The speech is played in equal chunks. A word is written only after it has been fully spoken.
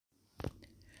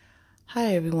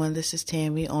Hi everyone, this is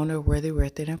Tammy, owner of Worthy,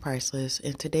 Worth It, and Priceless,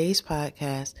 and today's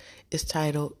podcast is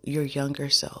titled Your Younger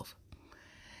Self.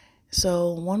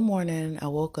 So one morning I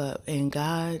woke up and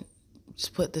God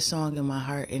just put the song in my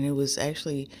heart, and it was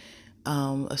actually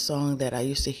a song that I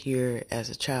used to hear as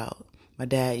a child. My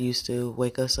dad used to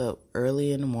wake us up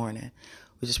early in the morning,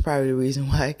 which is probably the reason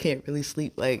why I can't really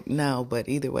sleep like now, but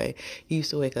either way, he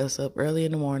used to wake us up early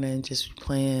in the morning just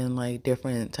playing like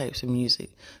different types of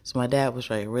music. So my dad was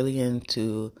like really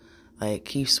into like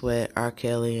Keith Sweat, R.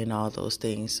 Kelly, and all those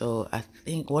things. So I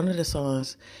think one of the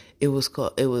songs, it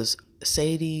was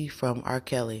Sadie from R.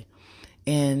 Kelly,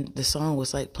 and the song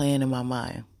was like playing in my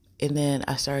mind. And then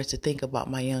I started to think about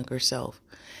my younger self,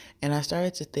 and I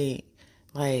started to think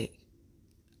like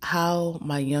how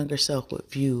my younger self would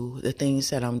view the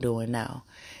things that I'm doing now.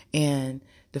 And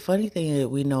the funny thing that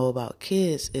we know about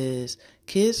kids is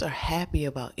kids are happy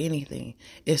about anything.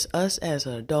 It's us as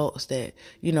adults that,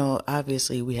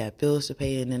 obviously we have bills to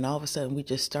pay, and then all of a sudden we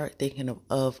just start thinking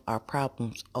of our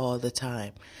problems all the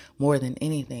time, more than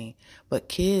anything. But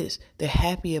kids, they're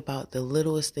happy about the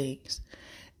littlest things.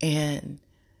 And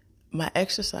my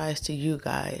exercise to you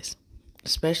guys,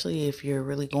 especially if you're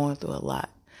really going through a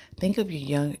lot, think of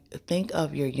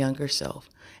your younger self,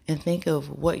 and think of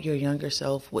what your younger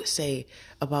self would say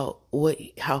about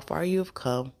how far you have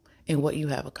come and what you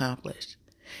have accomplished.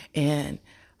 And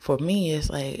for me, it's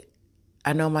like,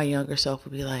 I know my younger self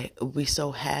would be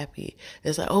so happy.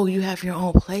 It's like, oh, you have your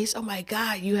own place? Oh my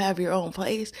God, you have your own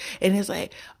place? And it's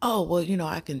like, oh, well,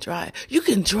 I can drive. You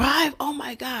can drive? Oh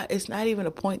my God. It's not even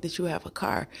a point that you have a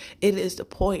car. It is the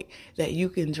point that you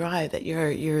can drive that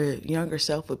your younger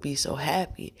self would be so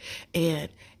happy. And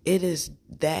it is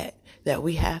that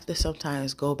we have to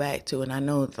sometimes go back to. And I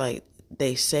know like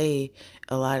they say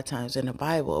a lot of times in the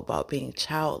Bible about being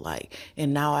childlike.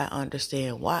 And now I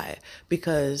understand why.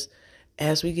 Because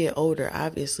as we get older,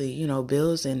 obviously,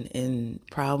 bills and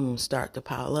problems start to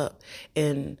pile up.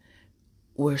 And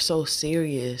we're so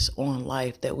serious on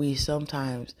life that we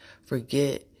sometimes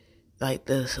forget like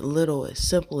the littlest,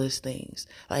 simplest things.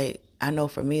 Like, I know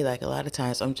for me, like a lot of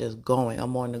times I'm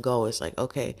on the go. It's like,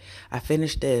 okay, I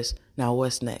finished this. Now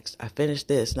what's next? I finished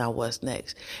this. Now what's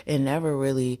next? And never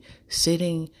really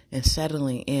sitting and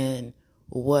settling in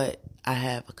what I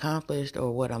have accomplished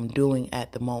or what I'm doing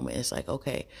at the moment. It's like,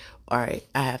 okay, all right,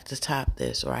 I have to top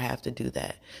this or I have to do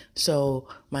that. So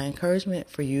my encouragement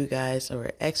for you guys,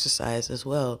 or exercise as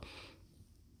well,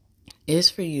 is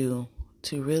for you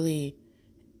to really,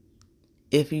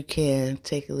 if you can,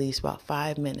 take at least about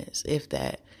 5 minutes, if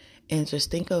that, and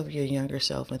just think of your younger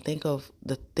self and think of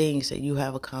the things that you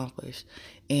have accomplished.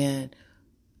 And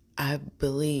I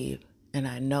believe and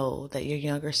I know that your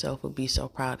younger self would be so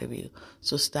proud of you.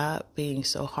 So stop being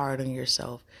so hard on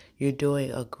yourself. You're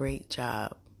doing a great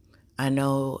job. I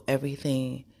know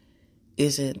everything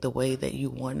isn't the way that you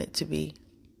want it to be,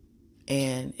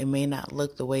 and it may not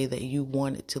look the way that you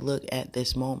want it to look at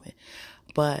this moment.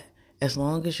 But as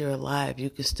long as you're alive, you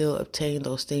can still obtain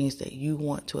those things that you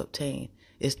want to obtain.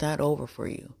 It's not over for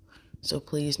you. So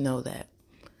please know that.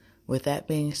 With that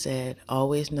being said,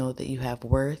 always know that you have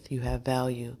worth, you have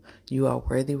value. You are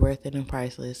worthy, worth it, and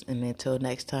priceless. And until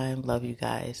next time, love you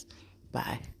guys.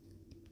 Bye.